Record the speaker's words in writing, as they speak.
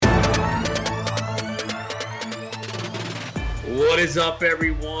What is up,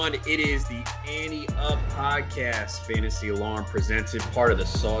 everyone? It is the Ante Up Podcast, Fantasy Alarm presented, part of the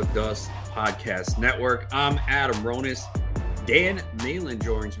Sawdust Podcast Network. I'm Adam Ronis. Dan Malin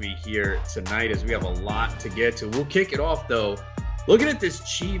joins me here tonight as we have a lot to get to. We'll kick it off, though, looking at this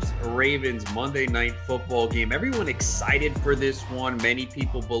Chiefs-Ravens Monday Night Football game. Everyone excited for this one. Many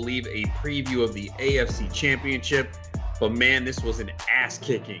people believe a preview of the AFC Championship. But, man, this was an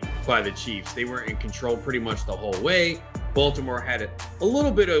ass-kicking by the Chiefs. They were in control pretty much the whole way. Baltimore had a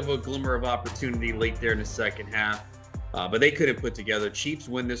little bit of a glimmer of opportunity late there in the second half, but they couldn't put together. Chiefs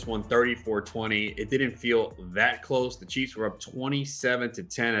win this one 34-20. It didn't feel that close. The Chiefs were up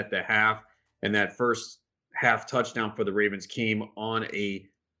 27-10 at the half, and that first half touchdown for the Ravens came on a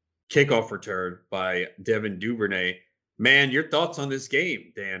kickoff return by Devin Duvernay. Man, your thoughts on this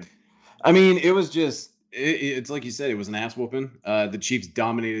game, Dan? I mean, it was just... It's like you said, it was an ass whooping. The Chiefs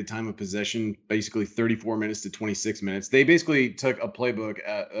dominated time of possession, basically 34 minutes to 26 minutes. They basically took a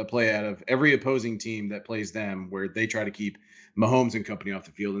play out of every opposing team that plays them, where they try to keep Mahomes and company off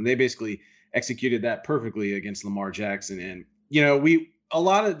the field, and they basically executed that perfectly against Lamar Jackson. And there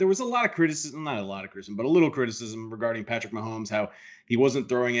was a lot of criticism, not a lot of criticism, but a little criticism regarding Patrick Mahomes, how he wasn't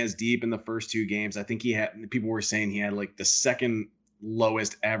throwing as deep in the first two games. I think people were saying he had like the second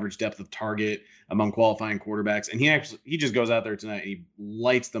lowest average depth of target among qualifying quarterbacks, and he just goes out there tonight and he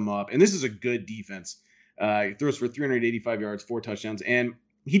lights them up. And this is a good defense. He throws for 385 yards, 4 touchdowns, and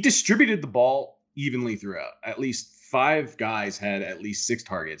he distributed the ball evenly throughout. At least 5 guys had at least 6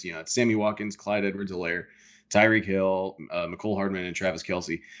 targets. It's Sammy Watkins, Clyde Edwards-Helaire, Tyreek Hill, Mecole Hardman, and Travis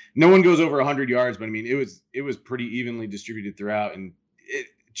Kelce. No one goes over 100 yards, but I mean, it was pretty evenly distributed throughout, and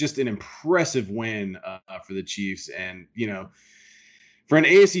just an impressive win for the Chiefs. And for an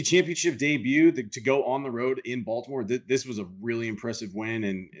AFC Championship debut, to go on the road in Baltimore, this was a really impressive win,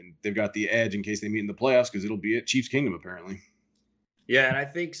 and they've got the edge in case they meet in the playoffs, because it'll be at Chiefs Kingdom, apparently. Yeah, and I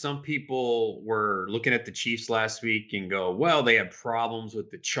think some people were looking at the Chiefs last week and go, well, they had problems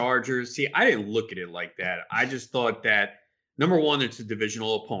with the Chargers. See, I didn't look at it like that. I just thought that, number one, it's a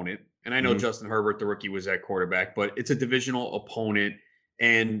divisional opponent, and I know Justin Herbert, the rookie, was at quarterback, but it's a divisional opponent,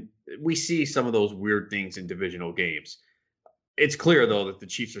 and we see some of those weird things in divisional games. It's clear, though, that the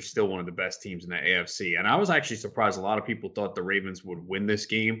Chiefs are still one of the best teams in the AFC. And I was actually surprised. A lot of people thought the Ravens would win this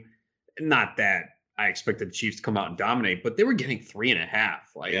game. Not that I expected the Chiefs to come out and dominate, but they were getting 3.5.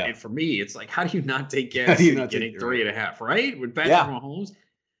 And for me, it's like, how do you not take gas getting 3.5, right? With Patrick Mahomes.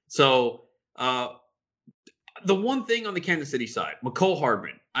 So the one thing on the Kansas City side, Mecole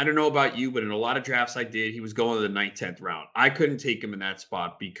Hardman, I don't know about you, but in a lot of drafts I did, he was going to the 9th, 10th round. I couldn't take him in that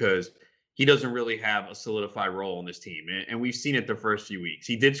spot because he doesn't really have a solidified role on this team. And we've seen it the first few weeks.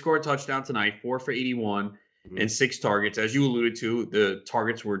 He did score a touchdown tonight, 4 for 81 and 6 targets. As you alluded to, the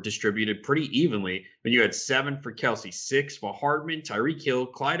targets were distributed pretty evenly. But you had 7 for Kelce, 6 for Hardman, Tyreek Hill,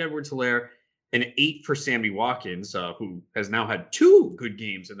 Clyde Edwards-Helaire, and 8 for Sammy Watkins, who has now had 2 good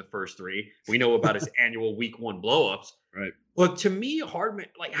games in the first 3. We know about his annual week 1 blowups. Right. But to me, Hardman,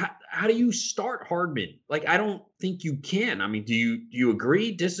 how do you start Hardman? I don't think you can. I mean, do you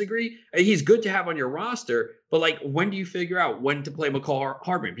agree, disagree? He's good to have on your roster, but when do you figure out when to play Mecole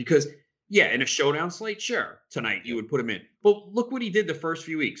Hardman? Because, in a showdown slate, sure, tonight you would put him in. But look what he did the first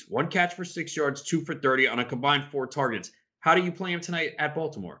few weeks. 1 catch for 6 yards, 2 for 30 on a combined 4 targets. How do you play him tonight at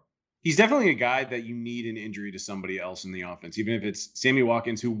Baltimore? He's definitely a guy that you need an injury to somebody else in the offense, even if it's Sammy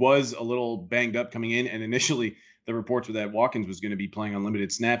Watkins, who was a little banged up coming in, and initially the reports were that Watkins was going to be playing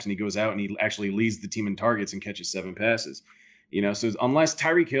unlimited snaps, and he goes out and he actually leads the team in targets and catches 7 passes. So unless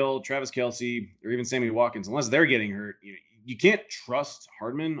Tyreek Hill, Travis Kelce, or even Sammy Watkins, unless they're getting hurt, you can't trust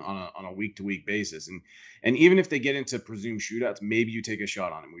Hardman on a week-to-week basis. And even if they get into presumed shootouts, maybe you take a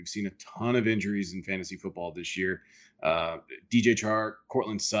shot on him. We've seen a ton of injuries in fantasy football this year. DJ Chark,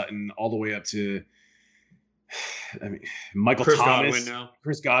 Cortland Sutton, all the way up to Michael Thomas,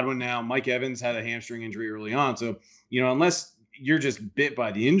 Chris Godwin now. Mike Evans had a hamstring injury early on. So, unless you're just bit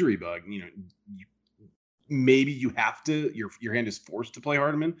by the injury bug, maybe you have to, your hand is forced to play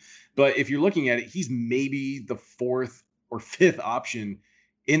Hardman. But if you're looking at it, he's maybe the 4th or 5th option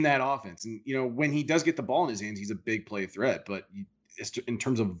in that offense. And, when he does get the ball in his hands, he's a big play threat. But in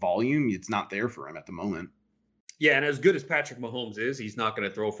terms of volume, it's not there for him at the moment. Yeah, and as good as Patrick Mahomes is, he's not going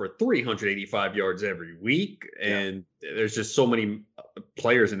to throw for 385 yards every week. And there's just so many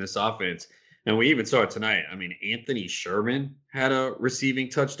players in this offense. And we even saw it tonight. I mean, Anthony Sherman had a receiving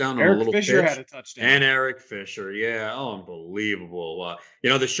touchdown on a little pitch. Eric Fisher had a touchdown. And Eric Fisher, unbelievable.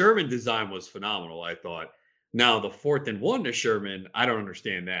 The Sherman design was phenomenal, I thought. Now, the 4th and 1 to Sherman, I don't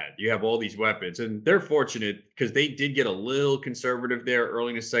understand that. You have all these weapons, and they're fortunate because they did get a little conservative there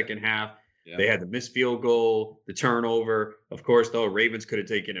early in the second half. Yeah. They had the missed field goal, the turnover. Of course, though, Ravens could have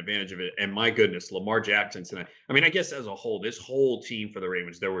taken advantage of it. And my goodness, Lamar Jackson tonight. I mean, I guess as a whole, this whole team for the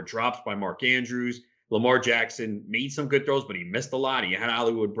Ravens, there were drops by Mark Andrews. Lamar Jackson made some good throws, but he missed a lot. He had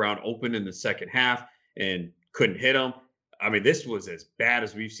Hollywood Brown open in the second half and couldn't hit him. I mean, this was as bad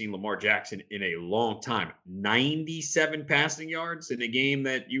as we've seen Lamar Jackson in a long time. 97 passing yards in a game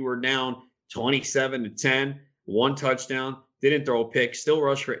that you were down 27-10, one touchdown, didn't throw a pick, still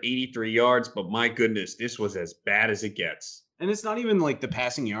rushed for 83 yards. But my goodness, this was as bad as it gets. And it's not even like the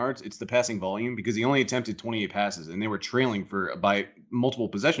passing yards, it's the passing volume because he only attempted 28 passes and they were trailing by multiple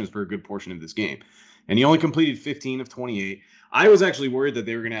possessions for a good portion of this game. And he only completed 15 of 28. I was actually worried that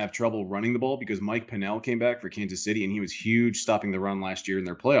they were going to have trouble running the ball because Mike Pennell came back for Kansas City and he was huge stopping the run last year in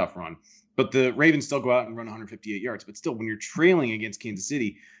their playoff run. But the Ravens still go out and run 158 yards. But still, when you're trailing against Kansas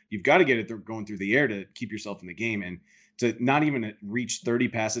City, you've got to get it going through the air to keep yourself in the game. And to not even reach 30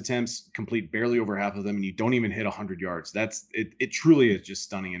 pass attempts, complete barely over half of them, and you don't even hit 100 yards. That's it. It truly is just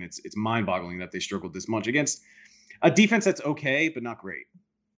stunning, and it's mind-boggling that they struggled this much against a defense that's okay but not great.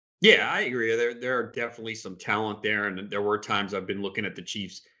 Yeah, I agree. There are definitely some talent there, and there were times I've been looking at the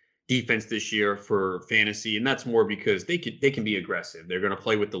Chiefs' defense this year for fantasy, and that's more because they can be aggressive. They're going to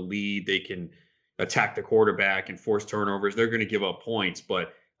play with the lead. They can attack the quarterback and force turnovers. They're going to give up points,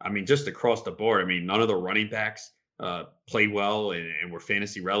 but I mean, just across the board, I mean, none of the running backs played well and were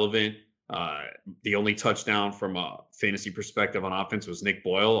fantasy relevant. The only touchdown from a fantasy perspective on offense was Nick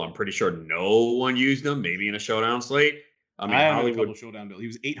Boyle. I'm pretty sure no one used him, maybe in a showdown slate. I mean, Hollywood, a couple showdown bill. He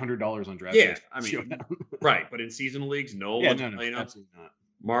was $800 on draft. Yeah, I mean, right. But in seasonal leagues, no one's playing him. Absolutely not.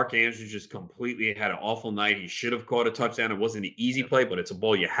 Mark Andrews just completely had an awful night. He should have caught a touchdown. It wasn't an easy play, but it's a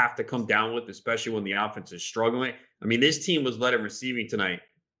ball you have to come down with, especially when the offense is struggling. I mean, this team was led in receiving tonight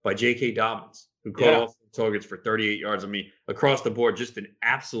by J.K. Dobbins, who caught off targets for 38 yards. I mean, across the board, just an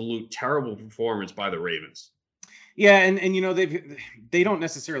absolute terrible performance by the Ravens. Yeah, and you know they don't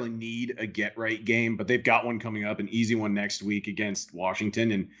necessarily need a get right game, but they've got one coming up, an easy one next week against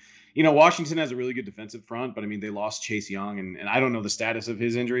Washington. And you know, Washington has a really good defensive front, but I mean they lost Chase Young, and I don't know the status of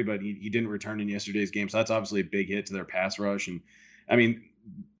his injury, but he didn't return in yesterday's game, so that's obviously a big hit to their pass rush. And I mean,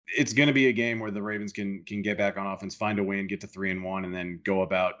 it's going to be a game where the Ravens can get back on offense, find a win, get to 3-1, and then go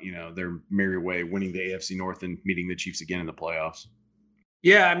about their merry way, winning the AFC North and meeting the Chiefs again in the playoffs.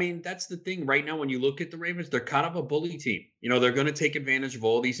 Yeah, I mean, that's the thing. Right now, when you look at the Ravens, they're kind of a bully team. They're going to take advantage of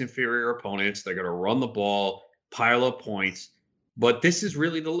all these inferior opponents. They're going to run the ball, pile up points. But this is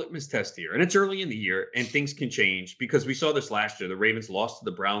really the litmus test here. And it's early in the year, and things can change because we saw this last year. The Ravens lost to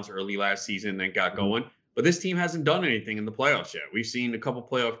the Browns early last season and then got going. But this team hasn't done anything in the playoffs yet. We've seen a couple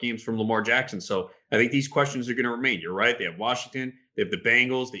playoff games from Lamar Jackson. So I think these questions are going to remain. You're right. They have Washington. They have the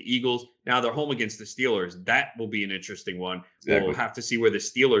Bengals, the Eagles. Now they're home against the Steelers. That will be an interesting one. Exactly. We'll have to see where the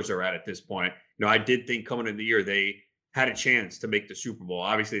Steelers are at this point. I did think coming into the year they had a chance to make the Super Bowl.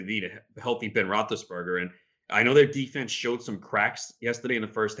 Obviously, they need a healthy Ben Roethlisberger. And I know their defense showed some cracks yesterday in the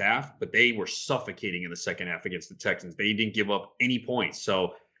first half, but they were suffocating in the second half against the Texans. They didn't give up any points.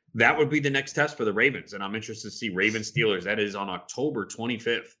 So that would be the next test for the Ravens. And I'm interested to see Ravens Steelers. That is on October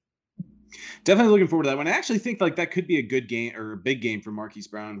 25th. Definitely looking forward to that one. I actually think that could be a good game or a big game for Marquise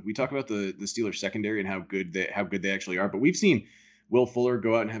Brown. We talk about the Steelers secondary and how good they actually are, but we've seen Will Fuller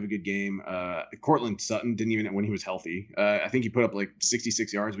go out and have a good game. Cortland Sutton didn't even when he was healthy. I think he put up like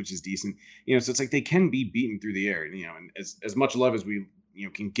 66 yards, which is decent. So it's like they can be beaten through the air. And as much love as we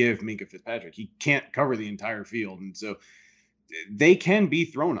can give Minkah Fitzpatrick, he can't cover the entire field, and so they can be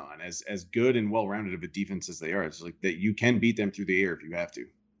thrown on as good and well-rounded of a defense as they are. It's like that you can beat them through the air if you have to.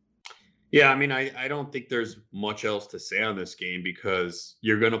 Yeah, I mean, I don't think there's much else to say on this game because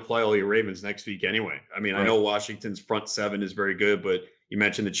you're going to play all your Ravens next week anyway. I mean, right. I know Washington's front seven is very good, but you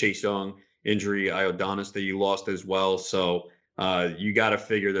mentioned the Chase Young injury, Iodonis that you lost as well. So you got to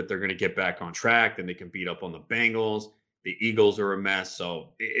figure that they're going to get back on track, and they can beat up on the Bengals. The Eagles are a mess.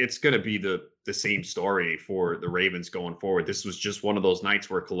 So it's going to be the same story for the Ravens going forward. This was just one of those nights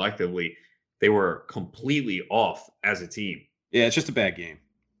where collectively they were completely off as a team. Yeah, it's just a bad game.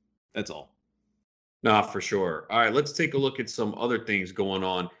 That's all. Nah, for sure. All right, let's take a look at some other things going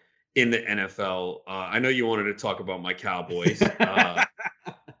on in the NFL. I know you wanted to talk about my Cowboys. I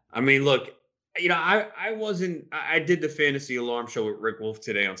mean, look, I did the fantasy alarm show with Rick Wolf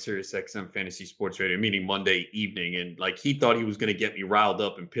today on SiriusXM Fantasy Sports Radio, meaning Monday evening. And he thought he was going to get me riled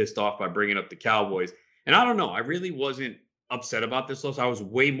up and pissed off by bringing up the Cowboys. And I don't know, I really wasn't upset about this loss. I was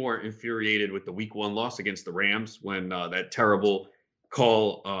way more infuriated with the week 1 loss against the Rams when that terrible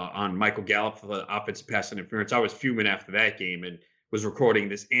call on Michael Gallup for the offensive pass interference. I was fuming after that game and was recording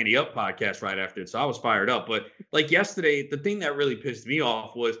this Andy Up podcast right after it. So I was fired up. But yesterday, the thing that really pissed me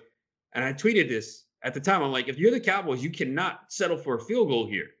off was And I tweeted this at the time. I'm like, if you're the Cowboys, you cannot settle for a field goal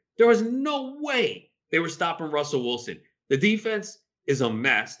here. There was no way they were stopping Russell Wilson. The defense is a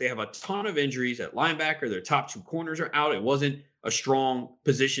mess. They have a ton of injuries at linebacker. Their top two corners are out. It wasn't a strong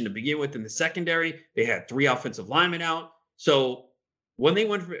position to begin with in the secondary. They had 3 offensive linemen out. So when they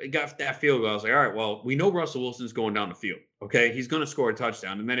got that field goal, I was like, all right, well, we know Russell Wilson's going down the field. Okay. He's going to score a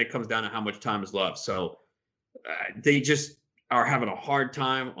touchdown. And then it comes down to how much time is left. So they just are having a hard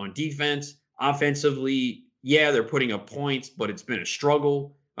time on defense. Offensively, yeah, they're putting up points, but it's been a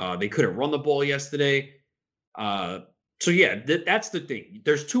struggle. They couldn't run the ball yesterday. So yeah, that's the thing.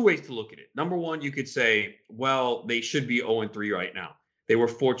 There's 2 ways to look at it. Number one, you could say, well, they should be 0-3 right now. They were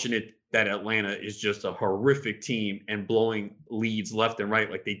fortunate that Atlanta is just a horrific team and blowing leads left and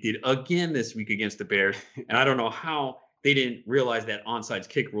right like they did again this week against the Bears. And I don't know how they didn't realize that onside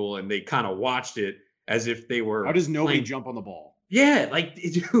kick rule, and they kind of watched it as if they were. How does nobody jump on the ball? Yeah,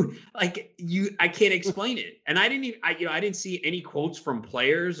 dude, I can't explain it. And I didn't see any quotes from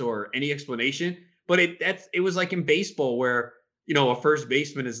players or any explanation. But it was like in baseball where, a first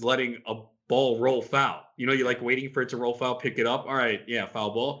baseman is letting a ball roll foul. You're like waiting for it to roll foul, pick it up. All right, yeah,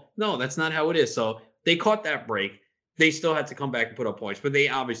 foul ball. No, that's not how it is. So they caught that break. They still had to come back and put up points, but they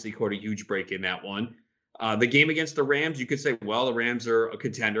obviously caught a huge break in that one. The game against the Rams, you could say, well, the Rams are a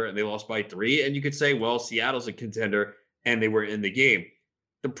contender and they lost by 3. And you could say, well, Seattle's a contender and they were in the game.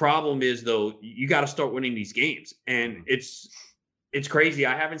 The problem is, though, you got to start winning these games. And it's crazy.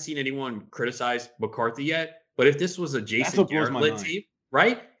 I haven't seen anyone criticize McCarthy yet. But if this was a Jason Garrett-led team,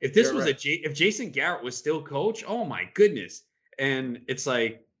 right? If this was if Jason Garrett was still coach, oh my goodness. And it's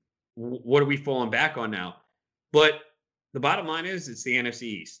like, what are we falling back on now? But the bottom line is, it's the NFC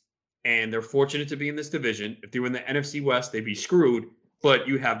East. And they're fortunate to be in this division. If they were in the NFC West, they'd be screwed. But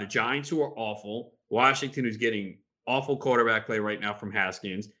you have the Giants, who are awful. Washington, who's getting awful quarterback play right now from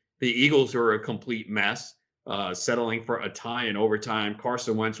Haskins. The Eagles, who are a complete mess, settling for a tie in overtime.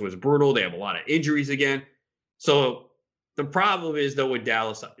 Carson Wentz was brutal. They have a lot of injuries again. So the problem is, though, with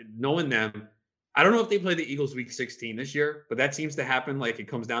Dallas, knowing them, I don't know if they play the Eagles week 16 this year, but that seems to happen. Like, it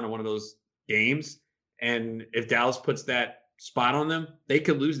comes down to one of those games. And if Dallas puts that spot on them, they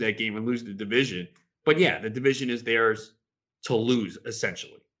could lose that game and lose the division. But yeah, the division is theirs to lose,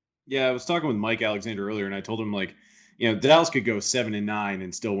 essentially. Yeah, I was talking with Mike Alexander earlier, and I told him, Dallas could go 7-9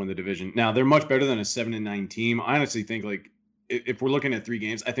 and still win the division. Now, they're much better than a 7-9 team. I honestly think, if we're looking at 3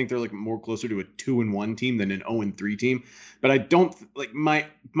 games, I think they're more closer to a 2-1 team than an 0-3 team. But I don't my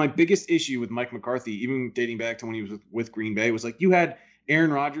biggest issue with Mike McCarthy, even dating back to when he was with Green Bay, was you had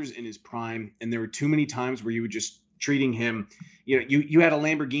Aaron Rodgers in his prime, and there were too many times where you were just treating him, you had a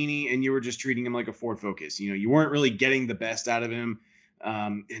Lamborghini and you were just treating him like a Ford Focus. You weren't really getting the best out of him.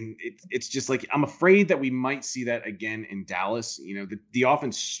 And it's just I'm afraid that we might see that again in Dallas. The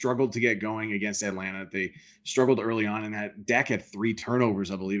offense struggled to get going against Atlanta. They struggled early on, and Dak had 3 turnovers,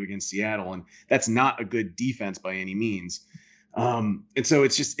 I believe, against Seattle. And that's not a good defense by any means. And so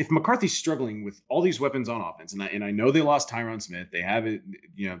it's just, if McCarthy's struggling with all these weapons on offense, and I know they lost Tyron Smith, they have it,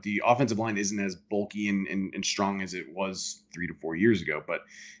 the offensive line isn't as bulky and strong as it was 3 to 4 years ago, but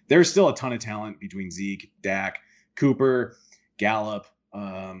there's still a ton of talent between Zeke, Dak, Cooper, Gallup,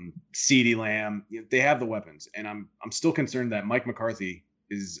 CeeDee Lamb. They have the weapons, and I'm still concerned that Mike McCarthy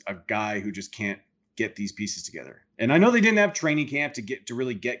is a guy who just can't get these pieces together. And I know they didn't have training camp to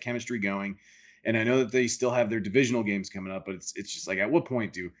really get chemistry going, and I know that they still have their divisional games coming up, but it's just at what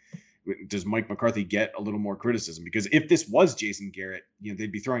point does Mike McCarthy get a little more criticism? Because if this was Jason Garrett,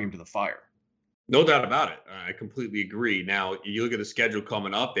 they'd be throwing him to the fire. No doubt about it. I completely agree. Now, you look at the schedule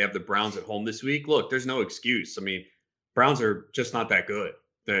coming up. They have the Browns at home this week. Look, there's no excuse. I mean, Browns are just not that good.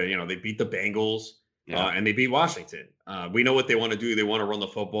 They beat the Bengals, and they beat Washington. We know what they want to do. They want to run the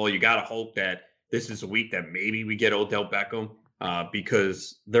football. You got to hope that this is a week that maybe we get Odell Beckham,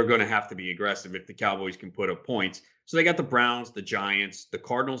 because they're going to have to be aggressive if the Cowboys can put up points. So they got the Browns, the Giants, the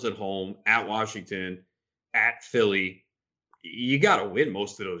Cardinals at home, at Washington, at Philly. You got to win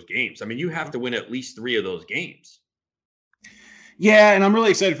most of those games. I mean, you have to win at least 3 of those games. Yeah, and I'm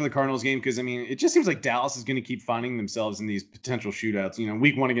really excited for the Cardinals game because, it just seems like Dallas is going to keep finding themselves in these potential shootouts.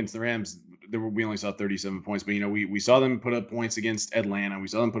 Week 1 against the Rams, we only saw 37 points, but, we saw them put up points against Atlanta. We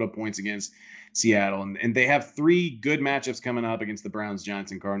saw them put up points against Seattle, and they have 3 good matchups coming up against the Browns,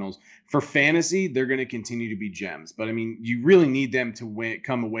 Giants, and Cardinals. For fantasy, they're going to continue to be gems, but, you really need them to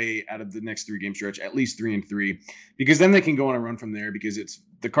come away out of the next 3-game stretch, at least 3-3, because then they can go on a run from there, because it's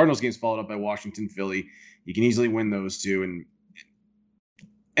the Cardinals game's followed up by Washington, Philly. You can easily win those 2, and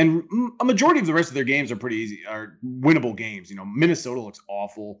a majority of the rest of their games are pretty easy, are winnable games. Minnesota looks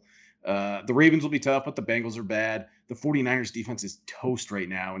awful. The Ravens will be tough, but the Bengals are bad. The 49ers defense is toast right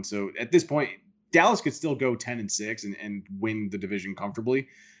now. And so at this point, Dallas could still go 10-6 and win the division comfortably.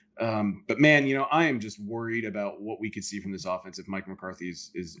 But man, I am just worried about what we could see from this offense if Mike McCarthy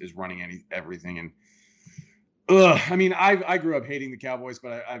is running everything. And I mean, I grew up hating the Cowboys,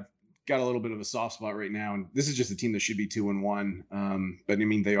 but I've got a little bit of a soft spot right now. And this is just a team that should be 2-1. But I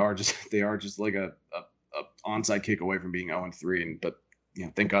mean, they are just like a onside kick away from being 0-3. But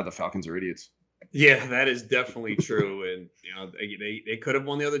thank God the Falcons are idiots. Yeah, that is definitely true. And, they could have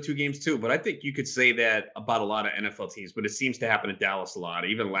won the other two games too. But I think you could say that about a lot of NFL teams. But it seems to happen in Dallas a lot.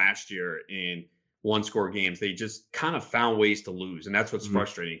 Even last year in one-score games, they just kind of found ways to lose. And that's what's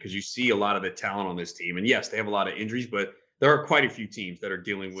frustrating because you see a lot of the talent on this team. And yes, they have a lot of injuries, but there are quite a few teams that are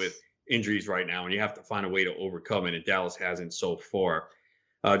dealing with injuries right now. And you have to find a way to overcome it. And Dallas hasn't so far.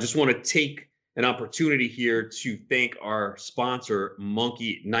 Just want to take an opportunity here to thank our sponsor,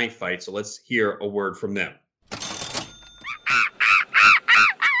 Monkey Knife Fight. So let's hear a word from them.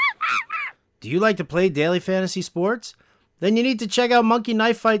 Do you like to play daily fantasy sports? Then you need to check out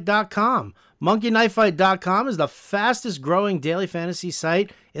monkeyknifefight.com. monkeyknifefight.com is the fastest growing daily fantasy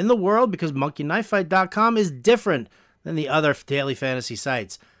site in the world because monkeyknifefight.com is different than the other daily fantasy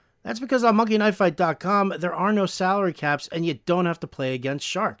sites. That's because on monkeyknifefight.com there are no salary caps and you don't have to play against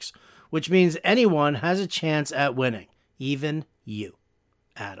sharks, which means anyone has a chance at winning. Even you,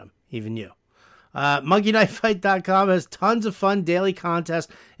 Adam, even you. monkeyknifefight.com has tons of fun daily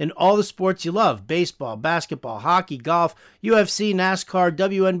contests in all the sports you love. Baseball, basketball, hockey, golf, UFC, NASCAR,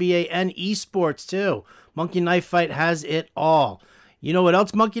 WNBA, and esports too. Monkey Knife Fight has it all. You know what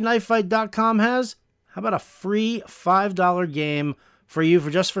else monkeyknifefight.com has? How about a free $5 game for you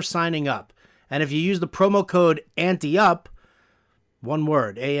for signing up? And if you use the promo code ANTEUP, one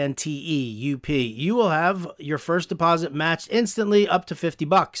word, ANTEUP, you will have your first deposit matched instantly up to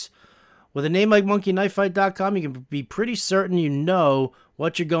 $50. With a name like monkeyknifefight.com, you can be pretty certain you know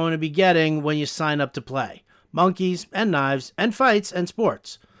what you're going to be getting when you sign up to play. Monkeys and knives and fights and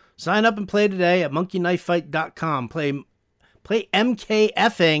sports. Sign up and play today at monkeyknifefight.com. Play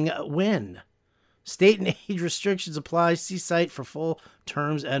MKFing win. State and age restrictions apply. See site for full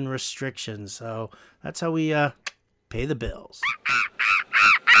terms and restrictions. So that's how we pay the bills.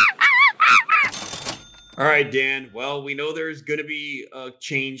 All right, Dan. Well, we know there's going to be a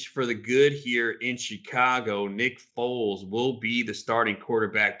change for the good here in Chicago. Nick Foles will be the starting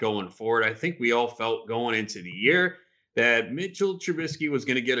quarterback going forward. I think we all felt going into the year that Mitchell Trubisky was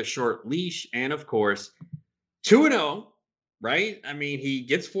going to get a short leash. And, of course, 2-0, right? I mean, he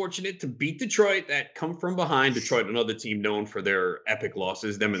gets fortunate to beat Detroit that come from behind. Detroit, another team known for their epic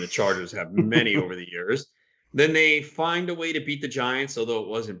losses. Them and the Chargers have many over the years. Then they find a way to beat the Giants, although it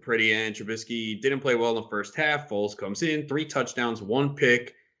wasn't pretty. And Trubisky didn't play well in the first half. Foles comes in, 3 touchdowns, 1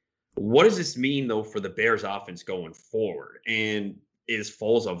 pick. What does this mean, though, for the Bears offense going forward? And is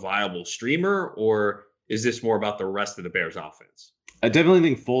Foles a viable streamer, or is this more about the rest of the Bears offense? I definitely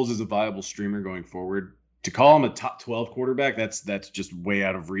think Foles is a viable streamer going forward. To call him a top 12 quarterback, that's just way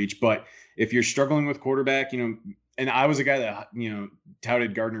out of reach. But if you're struggling with quarterback, and I was a guy that,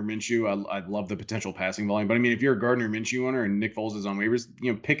 touted Gardner Minshew. I love the potential passing volume. But I mean, if you're a Gardner Minshew owner and Nick Foles is on waivers,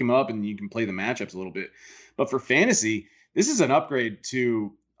 pick him up and you can play the matchups a little bit. But for fantasy, this is an upgrade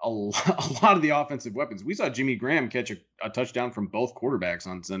to a lot of the offensive weapons. We saw Jimmy Graham catch a touchdown from both quarterbacks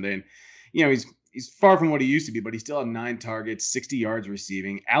on Sunday. And, he's far from what he used to be, but he still had 9 targets, 60 yards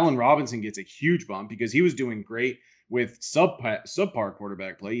receiving. Allen Robinson gets a huge bump because he was doing great with subpar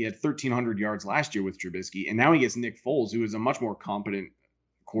quarterback play. He had 1,300 yards last year with Trubisky, and now he gets Nick Foles, who is a much more competent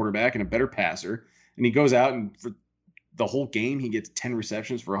quarterback and a better passer. And he goes out and for the whole game, he gets 10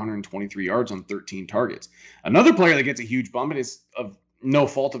 receptions for 123 yards on 13 targets. Another player that gets a huge bump, and it's of no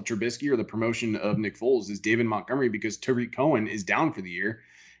fault of Trubisky or the promotion of Nick Foles, is David Montgomery, because Tariq Cohen is down for the year.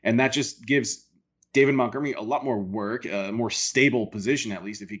 And that just gives David Montgomery a lot more work, a more stable position, at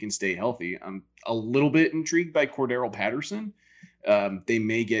least if he can stay healthy. I'm a little bit intrigued by Cordero Patterson. They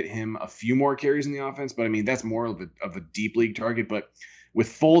may get him a few more carries in the offense, but I mean, that's more of a deep league target. But with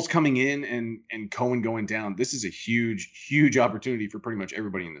Foles coming in and Cohen going down, this is a huge, huge opportunity for pretty much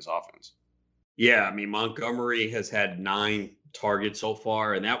everybody in this offense. Yeah, I mean, Montgomery has had 9 targets so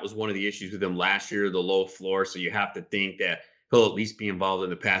far, and that was one of the issues with him last year, the low floor. So you have to think that he'll at least be involved in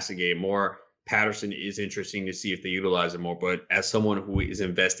the passing game more. Patterson is interesting to see if they utilize him more, but as someone who is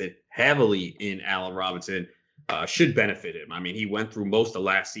invested heavily in Allen Robinson, should benefit him. I mean, he went through most of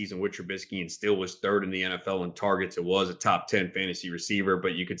last season with Trubisky and still was 3rd in the NFL in targets. It was a top 10 fantasy receiver,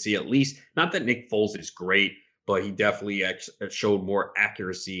 but you could see at least, not that Nick Foles is great, but he definitely showed more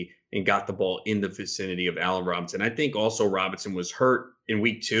accuracy and got the ball in the vicinity of Allen Robinson. I think also Robinson was hurt in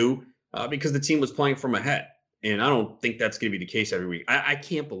week 2. because the team was playing from ahead. And I don't think that's going to be the case every week. I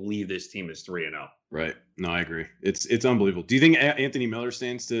can't believe this team is 3-0. Right. No, I agree. It's unbelievable. Do you think Anthony Miller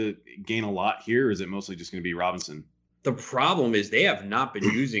stands to gain a lot here, or is it mostly just going to be Robinson? The problem is they have not been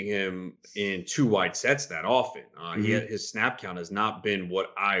using him in 2 wide sets that often. His snap count has not been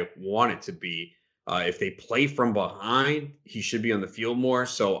what I want it to be. If they play from behind, he should be on the field more.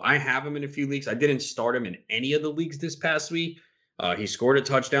 So I have him in a few leagues. I didn't start him in any of the leagues this past week. He scored a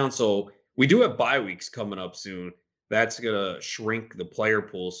touchdown. So we do have bye weeks coming up soon. That's going to shrink the player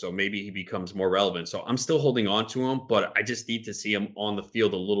pool. So maybe he becomes more relevant. So I'm still holding on to him, but I just need to see him on the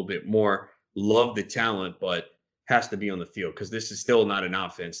field a little bit more. Love the talent, but has to be on the field because this is still not an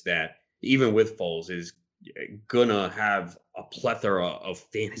offense that, even with Foles, is gonna have a plethora of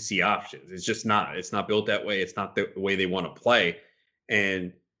fantasy options. It's just not. It's not built that way. It's not the way they want to play.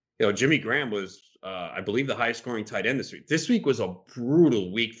 And Jimmy Graham was, I believe, the highest scoring tight end this week. This week was a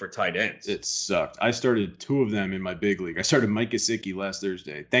brutal week for tight ends. It sucked. I started 2 of them in my big league. I started Mike Gesicki last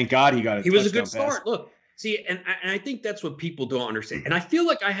Thursday. Thank God he got a touchdown pass. He was a good start. Look. See, and I think that's what people don't understand. And I feel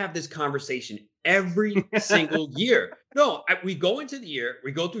like I have this conversation every single year. No, we go into the year,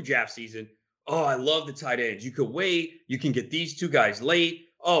 we go through draft season. Oh, I love the tight ends. You could wait. You can get these 2 guys late.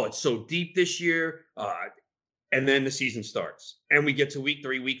 Oh, it's so deep this year. And then the season starts. And we get to week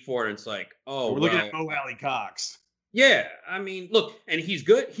 3, week 4, and it's like, oh, we're looking at Mo Alley Cox. Yeah, I mean, look, and he's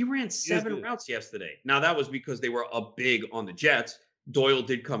good. He ran 7 routes yesterday. Now, that was because they were up big on the Jets. Doyle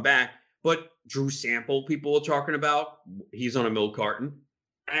did come back. But Drew Sample, people are talking about, he's on a milk carton.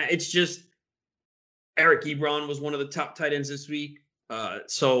 It's just Eric Ebron was one of the top tight ends this week.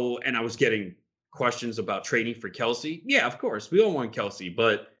 And I was getting questions about trading for Kelsey. Yeah, of course, we all want Kelsey,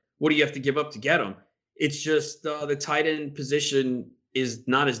 but what do you have to give up to get him? It's just the tight end position is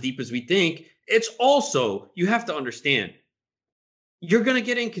not as deep as we think. It's also, you have to understand, you're going to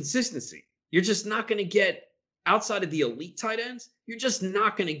get inconsistency. You're just not going to get, outside of the elite tight ends, you're just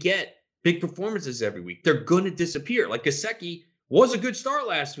not going to get big performances every week. They're going to disappear. Like Gesicki was a good start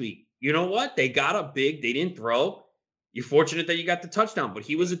last week. You know what? They got up big. They didn't throw. You're fortunate that you got the touchdown, but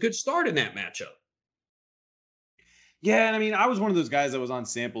he was a good start in that matchup. Yeah, and I mean, I was one of those guys that was on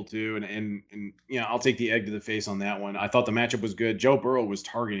Sample too, and I'll take the egg to the face on that one. I thought the matchup was good. Joe Burrow was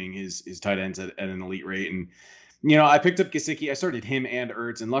targeting his tight ends at an elite rate, and I picked up Gesicki. I started him and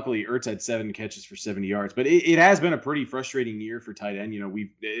Ertz, and luckily Ertz had 7 catches for 70 yards. But it has been a pretty frustrating year for tight end.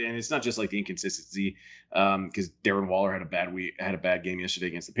 And it's not just like the inconsistency, because Darren Waller had a bad game yesterday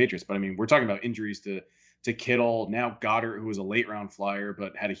against the Patriots. But I mean, we're talking about injuries to Kittle, now Goddard, who was a late round flyer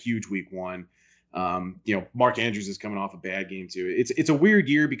but had a huge week 1. Mark Andrews is coming off a bad game too. It's a weird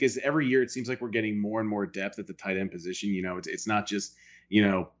year because every year it seems like we're getting more and more depth at the tight end position. It's not just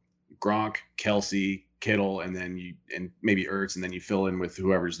Gronk, Kelsey, Kittle, and maybe Ertz, and then you fill in with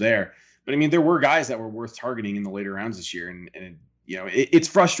whoever's there. But I mean, there were guys that were worth targeting in the later rounds this year, and it's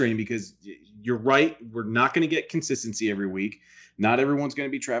frustrating because you're right. We're not going to get consistency every week. Not everyone's going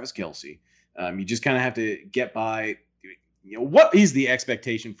to be Travis Kelce. You just kind of have to get by. What is the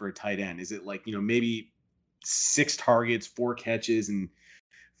expectation for a tight end? Is it like maybe 6 targets, 4 catches, and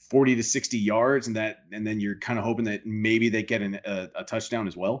 40 to 60 yards, and then you're kind of hoping that maybe they get a touchdown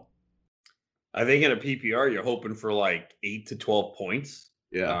as well? I think in a PPR, you're hoping for like 8 to 12 points.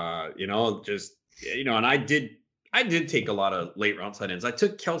 Yeah. And I did take a lot of late round tight ends. I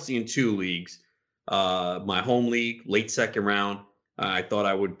took Kelsey in 2 leagues. My home league, late 2nd round. I thought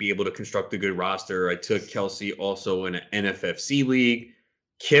I would be able to construct a good roster. I took Kelsey also in an NFFC league.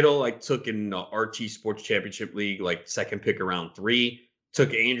 Kittle, I took in the RT Sports Championship League, like 2nd pick around 3.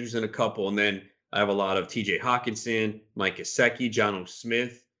 Took Andrews in a couple, and then I have a lot of TJ Hawkinson, Mike Gesicki, Jonnu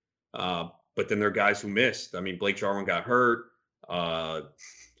Smith. But then there are guys who missed. I mean, Blake Jarwin got hurt.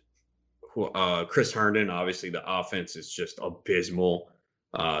 Chris Herndon, obviously, the offense is just abysmal.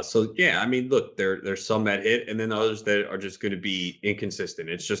 I mean, look, there's some that hit, and then others that are just going to be inconsistent.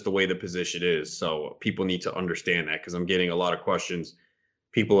 It's just the way the position is. So people need to understand that, because I'm getting a lot of questions.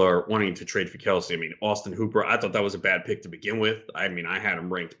 People are wanting to trade for Kelsey. I mean, Austin Hooper, I thought that was a bad pick to begin with. I mean, I had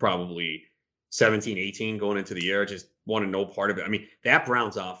him ranked probably 17, 18 going into the year. Just wanted no part of it. I mean, that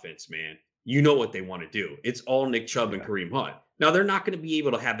Browns offense, man, you know what they want to do. It's all Nick Chubb and Kareem Hunt. Now, they're not going to be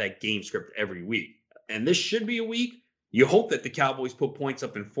able to have that game script every week. And this should be a week. You hope that the Cowboys put points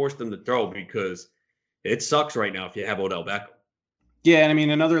up and force them to throw, because it sucks right now if you have Odell Beckham. Yeah, and I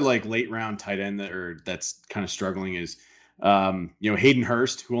mean, another like late round tight end that's kind of struggling is Hayden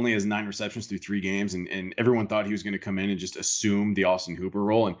Hurst, who only has 9 receptions through 3 games, and everyone thought he was going to come in and just assume the Austin Hooper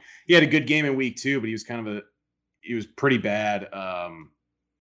role. And he had a good game in week 2, but he was pretty bad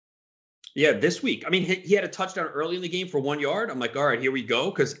Yeah, this week. I mean, he had a touchdown early in the game for 1 yard. I'm like, all right, here we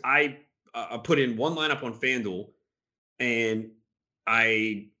go. Because I put in one lineup on FanDuel and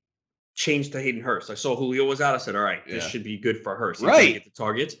I changed to Hayden Hurst. I saw Julio was out. I said, all right, this Yeah. should be good for Hurst. He's going to Right. get the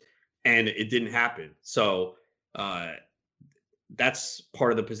targets. And it didn't happen. So that's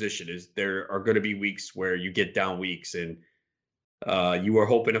part of the position is there are going to be weeks where you get down weeks. And you were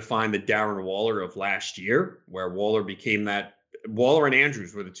hoping to find the Darren Waller of last year, where Waller became that. Waller and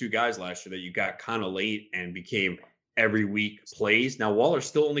Andrews were the two guys last year that you got kind of late and became every week plays. Now, Waller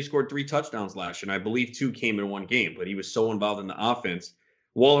still only scored 3 touchdowns last year, and I believe 2 came in one game, but he was so involved in the offense.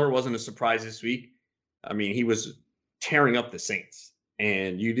 Waller wasn't a surprise this week. I mean, he was tearing up the Saints,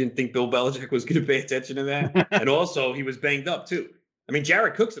 and you didn't think Bill Belichick was going to pay attention to that. And also, he was banged up too. I mean,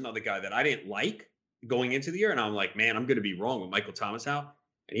 Jared Cook's another guy that I didn't like going into the year, and I'm like, man, I'm going to be wrong with Michael Thomas out,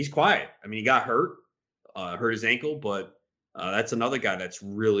 and he's quiet. I mean, he got hurt his ankle, but that's another guy that's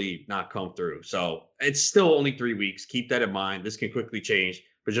really not come through. So it's still only 3 weeks. Keep that in mind. This can quickly change,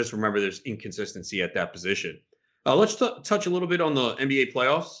 but just remember there's inconsistency at that position. Let's touch a little bit on the NBA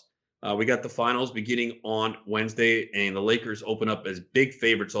playoffs. We got the finals beginning on Wednesday, and the Lakers open up as big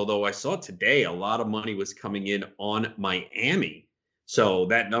favorites, although I saw today a lot of money was coming in on Miami. So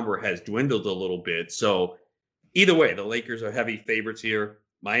that number has dwindled a little bit. So either way, the Lakers are heavy favorites here.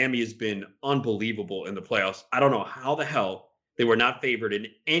 Miami has been unbelievable in the playoffs. I don't know how the hell they were not favored in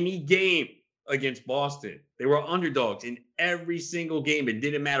any game against Boston. They were underdogs in every single game. It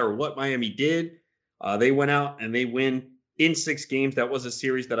didn't matter what Miami did. They went out and they win in 6 games. That was a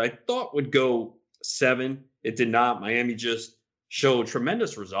series that I thought would go 7. It did not. Miami just showed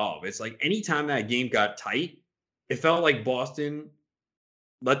tremendous resolve. It's like anytime that game got tight, it felt like Boston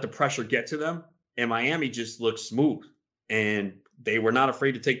let the pressure get to them, and Miami just looked smooth. And they were not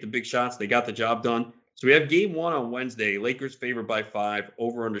afraid to take the big shots. They got the job done. So we have game 1 on Wednesday. Lakers favored by 5.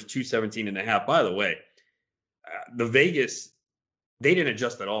 Over-unders 217.5. By the way, the Vegas, they didn't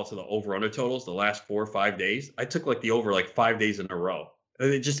adjust at all to the over-under totals the last 4 or 5 days. I took like the over like 5 days in a row.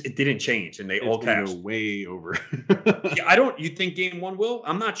 It didn't change, and they all cashed. Go way over. Yeah, you think game 1 will?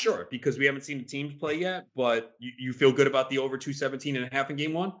 I'm not sure because we haven't seen the teams play yet, but you feel good about the over 217.5 in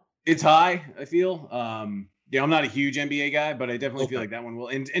game 1? It's high, I feel. Yeah, I'm not a huge NBA guy, but I definitely feel like that one will.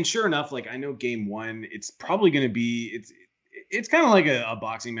 And sure enough, like I know game 1, it's probably going to be it's kind of like a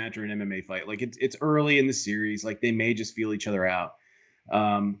boxing match or an MMA fight. Like it's early in the series, like they may just feel each other out.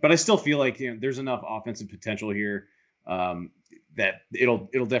 But I still feel like there's enough offensive potential here that it'll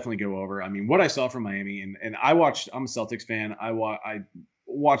definitely go over. I mean, what I saw from Miami, and I'm a Celtics fan. I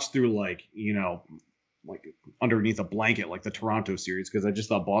watched through like underneath a blanket, like the Toronto series, because I just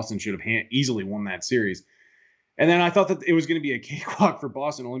thought Boston should have easily won that series. And then I thought that it was going to be a cakewalk for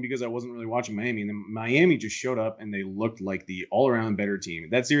Boston only because I wasn't really watching Miami. And then Miami just showed up and they looked like the all-around better team.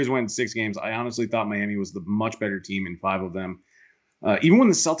 That series went in 6 games. I honestly thought Miami was the much better team in 5 of them. Even when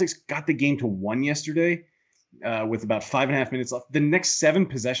the Celtics got the game to 1 yesterday with about 5.5 minutes left, the next 7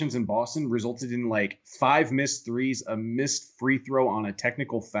 possessions in Boston resulted in like 5 missed threes, a missed free throw on a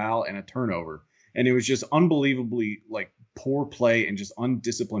technical foul, and a turnover. And it was just unbelievably like poor play and just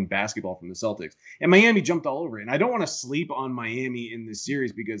undisciplined basketball from the Celtics. And Miami jumped all over it. And I don't want to sleep on Miami in this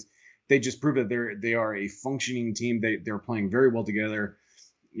series because they just proved that they are a functioning team. They're playing very well together.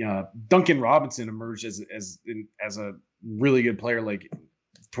 Duncan Robinson emerged as a really good player, like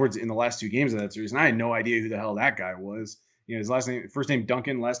in the last 2 games of that series. And I had no idea who the hell that guy was. His first name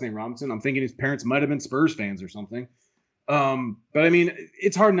Duncan, last name Robinson. I'm thinking his parents might have been Spurs fans or something. But I mean,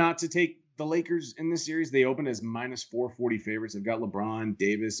 it's hard not to take the Lakers in this series. They open as minus 440 favorites. They've got LeBron,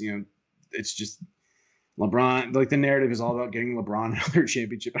 Davis. It's just LeBron. Like the narrative is all about getting LeBron another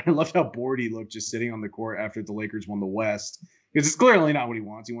championship. I loved how bored he looked just sitting on the court after the Lakers won the West, because it's clearly not what he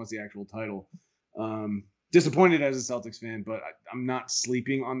wants. He wants the actual title. Disappointed as a Celtics fan, but I'm not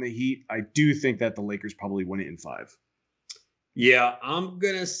sleeping on the Heat. I do think that the Lakers probably win it in 5. Yeah, I'm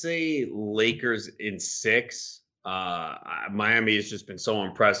gonna say Lakers in 6. Miami has just been so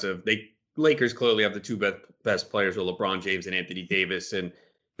impressive. Lakers clearly have the 2 best players with LeBron James and Anthony Davis, and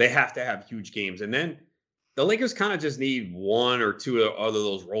they have to have huge games. And then the Lakers kind of just need 1 or 2 other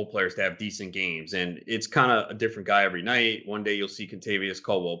those role players to have decent games. And it's kind of a different guy every night. One day you'll see Kentavious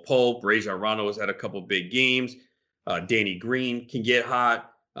Caldwell-Pope. Rajon Rondo has had a couple big games. Danny Green can get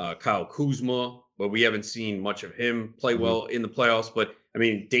hot. Kyle Kuzma, but we haven't seen much of him play well in the playoffs. But I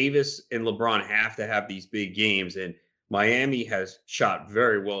mean, Davis and LeBron have to have these big games, and Miami has shot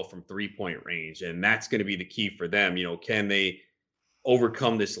very well from 3-point range, and that's going to be the key for them. Can they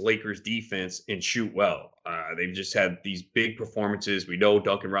overcome this Lakers defense and shoot well? They've just had these big performances. We know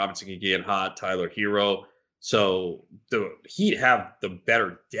Duncan Robinson can get hot, Tyler Hero. So the Heat have the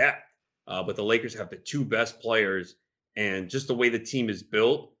better depth. but the Lakers have the two best players, and just the way the team is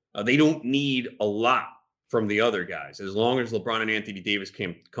built, they don't need a lot from the other guys. As long as LeBron and Anthony Davis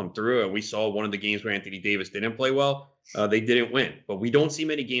come through, and we saw one of the games where Anthony Davis didn't play well, they didn't win. But we don't see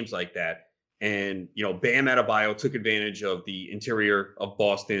many games like that. And, Bam Adebayo took advantage of the interior of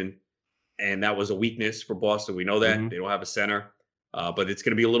Boston, and that was a weakness for Boston. We know that. They don't have a center, but it's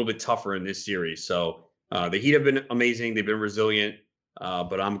going to be a little bit tougher in this series. So the Heat have been amazing. They've been resilient,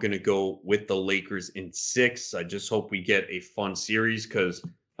 but I'm going to go with the Lakers in 6. I just hope we get a fun series because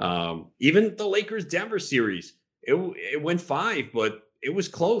even the Lakers-Denver series, it went 5, but it was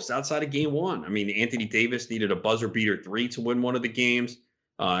close outside of game 1. I mean, Anthony Davis needed a buzzer beater 3 to win one of the games,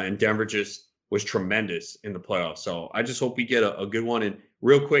 and Denver just was tremendous in the playoffs. So I just hope we get a good one. And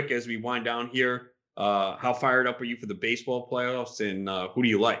real quick, as we wind down here, how fired up are you for the baseball playoffs, and who do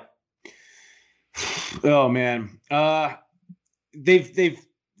you like? Oh man, they've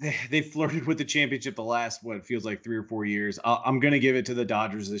flirted with the championship the last what feels like 3 or 4 years. I'm gonna give it to the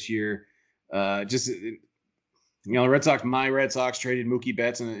Dodgers this year. The Red Sox, my Red Sox traded Mookie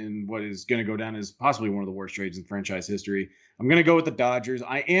Betts in what is going to go down as possibly one of the worst trades in franchise history. I'm going to go with the Dodgers.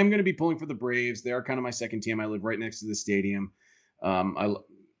 I am going to be pulling for the Braves. They are kind of my second team. I live right next to the stadium.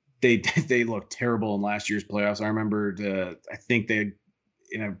 They looked terrible in last year's playoffs. I remember I think they had,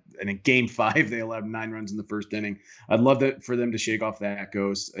 in a game 5, they allowed 9 runs in the first inning. I'd love for them to shake off that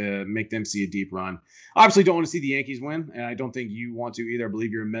ghost, make them see a deep run. Obviously don't want to see the Yankees win, and I don't think you want to either. I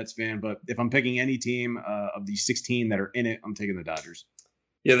believe you're a Mets fan, but if I'm picking any team of the 16 that are in it, I'm taking the Dodgers.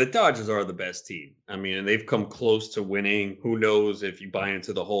 Yeah, the Dodgers are the best team. I mean, and they've come close to winning. Who knows if you buy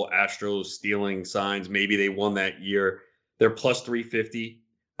into the whole Astros stealing signs? Maybe they won that year. They're plus 350.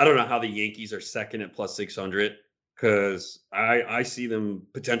 I don't know how the Yankees are second at plus 600. Because I see them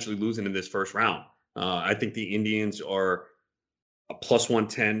potentially losing in this first round. I think the Indians are a plus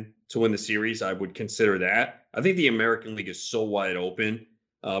 110 to win the series. I would consider that. I think the American League is so wide open.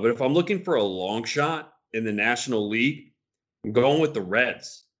 But if I'm looking for a long shot in the National League, I'm going with the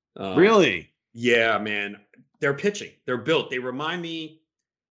Reds. Really? Yeah, man. They're pitching. They're built. They remind me.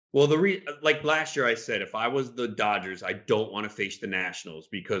 Well, like last year I said, if I was the Dodgers, I don't want to face the Nationals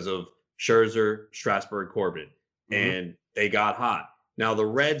because of Scherzer, Strasburg, Corbin. And they got hot. Now, the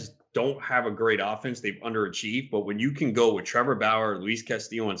Reds don't have a great offense. They've underachieved. But when you can go with Trevor Bauer, Luis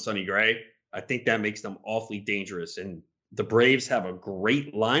Castillo, and Sonny Gray, I think that makes them awfully dangerous. And the Braves have a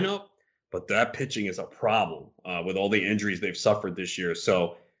great lineup, but that pitching is a problem with all the injuries they've suffered this year.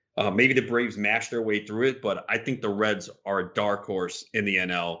 So maybe the Braves mash their way through it, but I think the Reds are a dark horse in the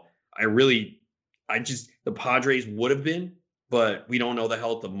NL. The Padres would have been, but we don't know the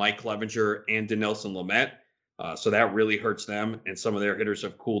health of Mike Clevinger and Dinelson Lamet. So that really hurts them, and some of their hitters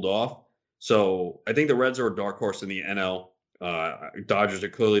have cooled off. So I think the Reds are a dark horse in the NL. Dodgers are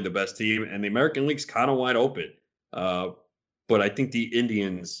clearly the best team, and the American League's kind of wide open. But I think the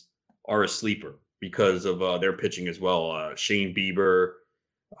Indians are a sleeper because of their pitching as well. Shane Bieber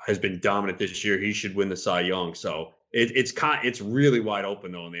has been dominant this year. He should win the Cy Young. So it's really wide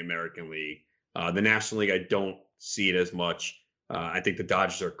open, though, in the American League. The National League, I don't see it as much. I think the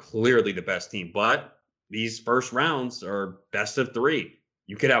Dodgers are clearly the best team, but these first rounds are best of 3.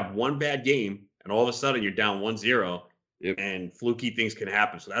 You could have one bad game, and all of a sudden you're down 1-0, and fluky things can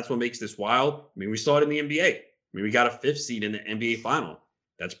happen. So that's what makes this wild. I mean, we saw it in the NBA. I mean, we got a 5th seed in the NBA final.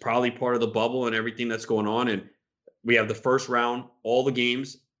 That's probably part of the bubble and everything that's going on. And we have the first round, all the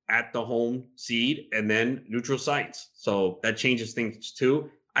games at the home seed, and then neutral sites. So that changes things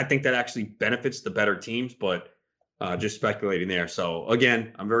too. I think that actually benefits the better teams, but just speculating there. So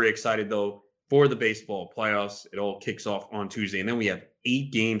again, I'm very excited though for the baseball playoffs. It all kicks off on Tuesday, and then we have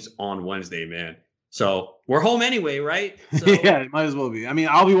 8 games on Wednesday, man. So we're home anyway, right? So, yeah, it might as well be. I mean,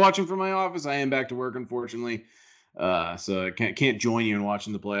 I'll be watching from my office. I am back to work, unfortunately. So I can't join you in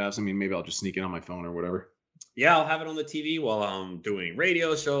watching the playoffs. I mean, maybe I'll just sneak in on my phone or whatever. Yeah, I'll have it on the TV while I'm doing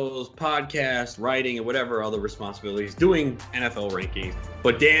radio shows, podcasts, writing, and whatever other responsibilities, doing NFL rankings.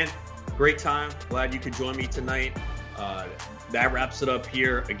 But Dan, great time. Glad you could join me tonight. That wraps it up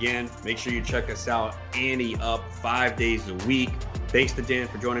here. Again, make sure you check us out. Annie Up 5 days a week. Thanks to Dan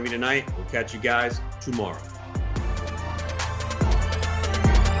for joining me tonight. We'll catch you guys tomorrow.